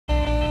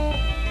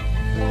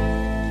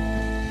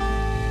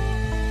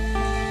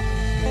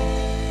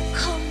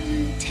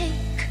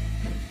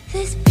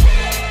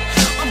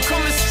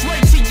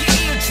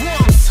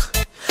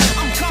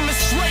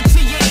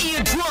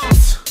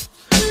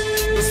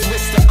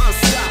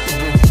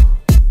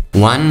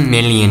1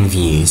 million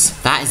views.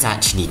 That is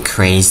actually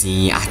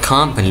crazy. I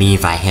can't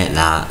believe I hit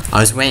that.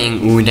 I was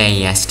waiting all day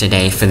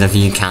yesterday for the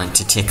view count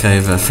to tick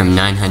over from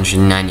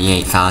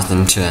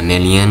 998,000 to 1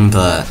 million,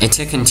 but it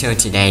took until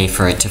today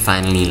for it to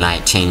finally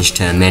like change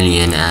to 1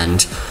 million,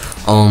 and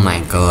oh my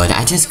god,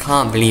 I just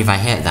can't believe I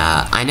hit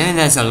that. I know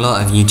there's a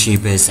lot of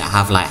YouTubers that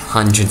have like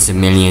hundreds of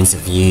millions of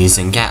views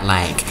and get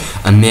like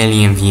 1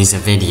 million views a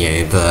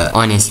video, but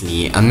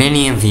honestly, 1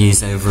 million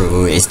views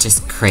overall is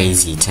just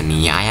crazy to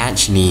me. I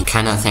actually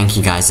cannot thank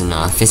you guys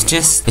enough.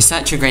 It's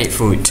such a great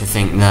thought to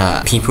think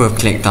that people have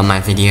clicked on my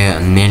video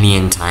 1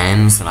 million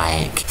times.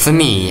 Like, for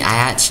me,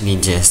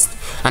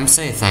 I'm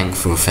so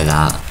thankful for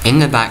that. In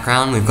the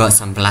background, we've got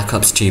some Black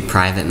Ops 2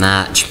 private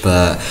match,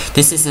 but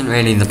this isn't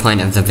really the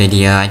point of the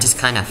video. I just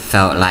kind of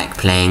felt like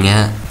playing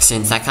it,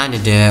 since I kind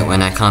of do it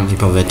when I can't be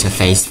bothered to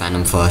face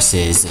Phantom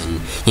Forces,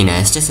 and you know,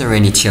 it's just a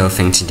really chill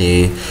thing to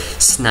do,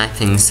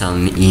 sniping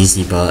some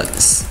easy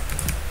bots.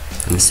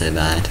 I'm so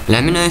bad.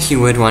 Let me know if you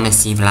would want to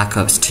see Black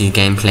Ops 2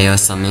 gameplay or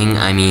something.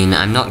 I mean,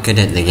 I'm not good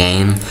at the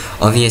game.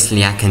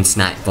 Obviously I can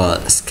snipe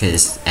bots,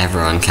 cause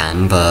everyone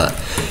can, but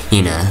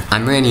you know,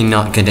 I'm really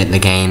not good at the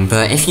game.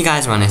 But if you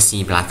guys want to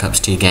see Black Ops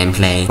 2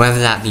 gameplay, whether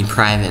that be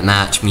private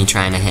match, me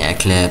trying to hit a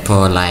clip,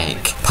 or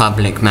like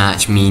public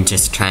match, me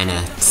just trying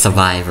to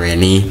survive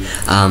really,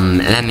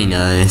 let me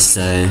know.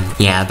 So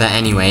yeah, but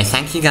anyway,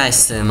 thank you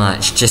guys so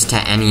much just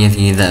to any of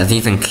you that have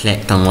even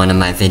clicked on one of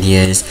my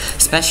videos,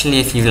 especially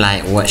if you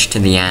like watched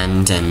to the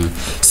end and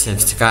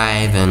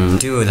subscribe and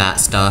do all that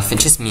stuff. It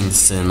just means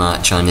so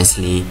much,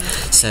 honestly.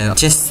 So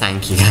just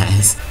thank you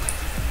guys.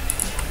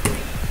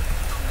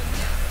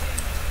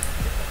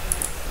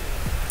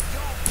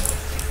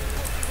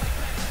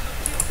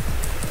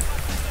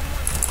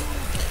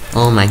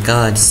 Oh my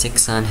god,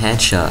 6 on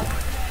headshot.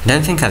 I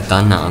don't think I've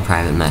done that on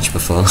private match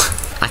before.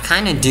 I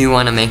kinda do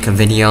wanna make a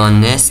video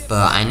on this,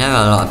 but I know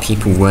a lot of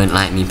people won't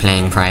like me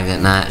playing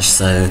private match,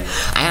 so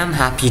I am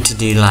happy to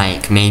do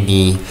like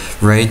maybe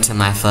road to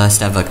my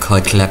first ever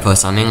COD clip or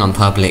something on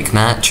public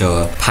match,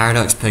 or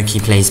Paradox Pokey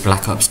plays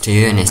Black Ops 2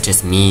 and it's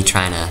just me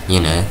trying to, you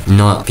know,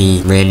 not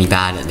be really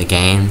bad at the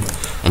game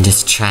and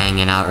just trying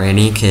it out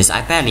really, cause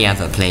I barely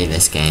ever play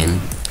this game.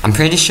 I'm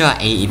pretty sure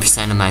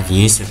 80% of my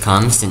views have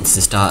come since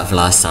the start of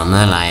last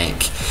summer.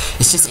 Like,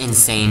 it's just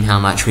insane how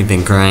much we've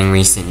been growing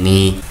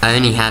recently. I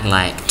only had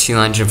like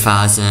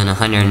 200,000,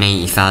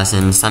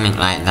 180,000, something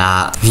like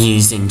that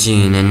views in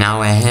June, and now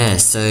we're here,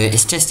 so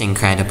it's just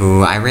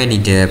incredible. I really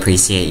do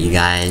appreciate you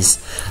guys.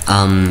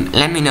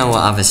 Let me know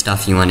what other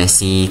stuff you want to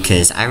see,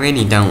 because I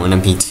really don't want to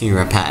be too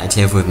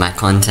repetitive with my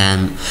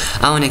content.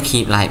 I want to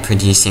keep like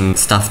producing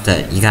stuff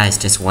that you guys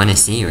just want to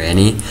see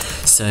really.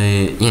 So,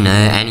 you know,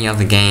 any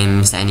other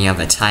games, any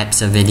other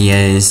types of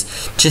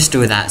videos, just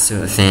all that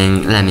sort of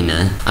thing, let me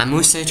know. I'm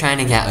also trying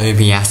to get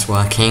OBS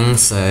working,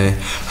 so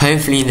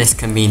hopefully this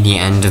can be the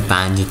end of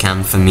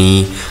Bandicam for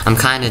me. I'm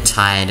kind of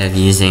tired of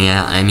using it.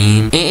 I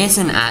mean, it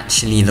isn't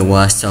actually the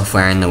worst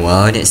software in the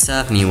world. It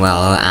served me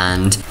well,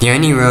 and the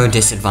only real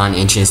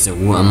disadvantage is the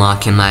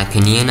watermark in my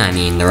opinion. I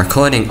mean, the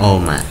recording, oh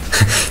man,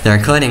 the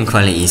recording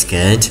quality is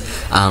good.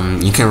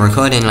 You can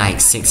record in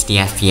like 60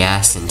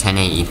 FPS and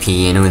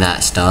 1080p and all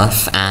that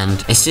stuff,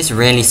 and it's just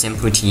really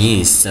simple to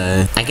use.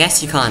 So I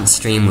guess you can't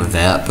stream with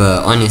it,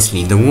 but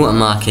honestly the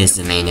watermark is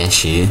the main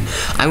issue.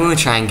 I will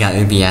try and get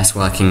OBS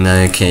working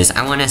though, because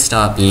I want to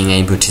start being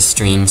able to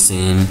stream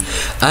soon.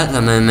 At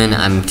the moment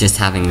I'm just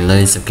having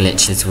loads of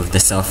glitches with the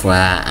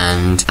software,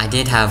 and I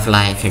did have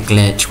like a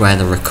glitch where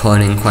the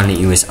recording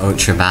quality was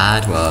ultra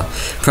bad. Well,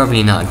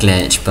 probably not a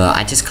glitch, but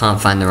I just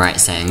can't find the right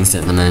settings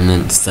at the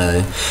moment,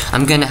 so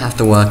I'm gonna have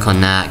to work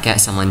on that,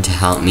 get someone to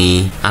help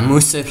me. I'm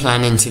also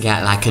planning to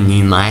get like a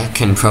new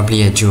mic and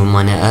probably a dual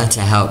monitor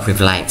to help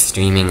with like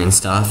streaming and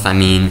stuff. I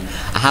mean,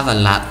 I have a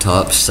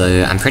laptop,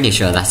 so I'm pretty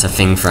sure that's a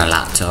thing for a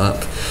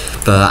laptop,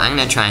 but I'm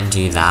gonna try and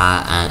do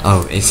that. And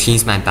oh,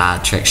 excuse my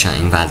bad trick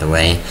shotting, by the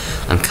way.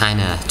 I'm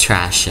kinda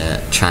trash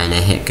at trying to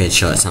hit good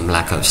shots on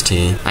Black Ops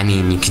 2. I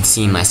mean, you can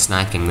see my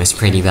sniping was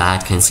pretty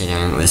bad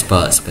considering it was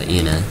bots, but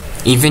you know.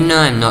 Even though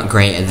I'm not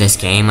great at this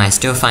game, I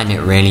still find it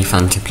really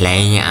fun to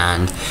play,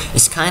 and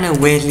it's kinda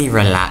weirdly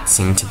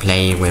relaxing to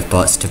play with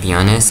bots, to be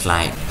honest.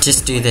 Like,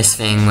 just do this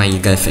thing where you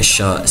go for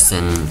shots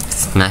and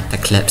sniper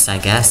clips, I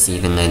guess,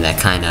 even though they're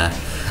kinda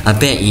a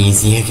bit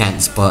easy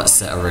against bots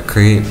that are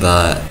recruit,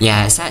 but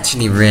yeah, it's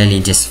actually really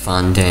just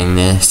fun doing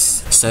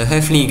this. So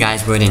hopefully you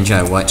guys would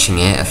enjoy watching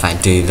it if I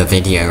do the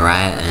video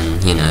right,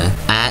 and you know,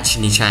 I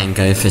actually try and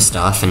go for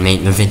stuff and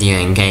make the video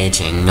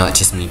engaging, not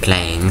just me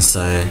playing.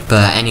 So,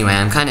 but anyway,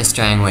 I'm kind of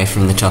straying away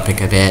from the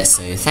topic a bit,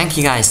 so thank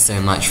you guys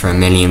so much for 1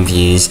 million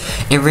views.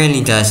 It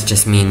really does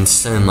just mean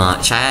so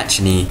much. I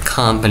actually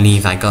can't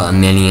believe I got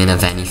 1 million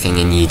of anything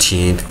in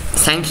YouTube.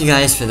 Thank you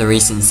guys for the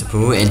recent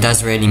support, it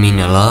does really mean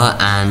a lot,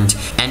 and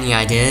any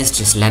ideas,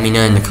 just let me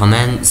know in the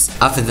comments.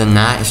 Other than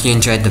that, if you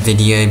enjoyed the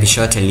video, be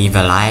sure to leave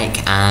a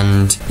like,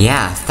 and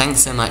yeah,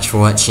 thanks so much for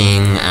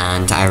watching,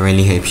 and I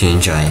really hope you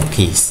enjoy.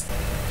 Peace.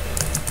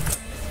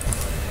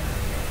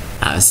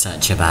 That was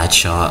such a bad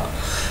shot.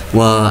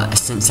 Well,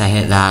 since I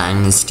hit that, I'm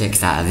gonna stick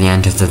that at the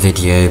end of the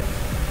video.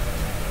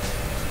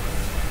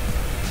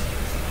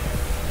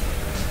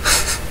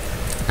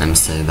 I'm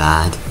so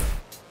bad.